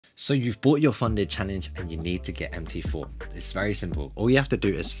So you've bought your funded challenge and you need to get MT4. It's very simple. All you have to do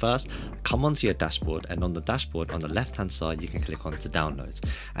is first come onto your dashboard, and on the dashboard on the left hand side you can click onto downloads,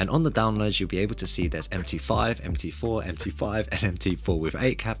 and on the downloads you'll be able to see there's MT5, MT4, MT5 and MT4 with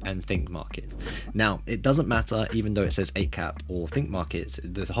 8cap and think markets. Now it doesn't matter even though it says 8cap or think markets,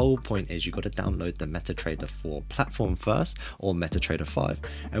 the whole point is you got to download the MetaTrader 4 platform first, or MetaTrader 5,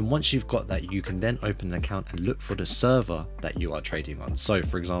 and once you've got that you can then open an account and look for the server that you are trading on. So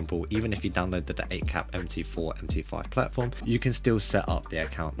for example, even if you downloaded the 8cap MT4 MT5 platform, you can still set up the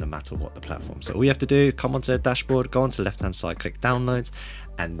account no matter what the platform. So all you have to do, come onto the dashboard, go onto the left hand side, click downloads,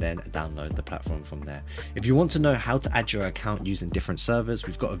 and then download the platform from there. If you want to know how to add your account using different servers,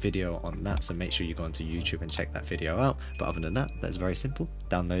 we've got a video on that, so make sure you go onto YouTube and check that video out. But other than that, that's very simple.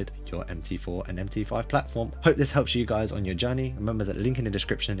 Download your MT4 and MT5 platform. Hope this helps you guys on your journey. Remember that link in the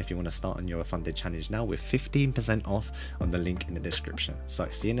description if you want to start on your funded challenge now, with 15% off on the link in the description. So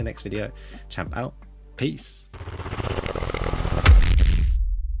see you in the next video. Champ out. Peace.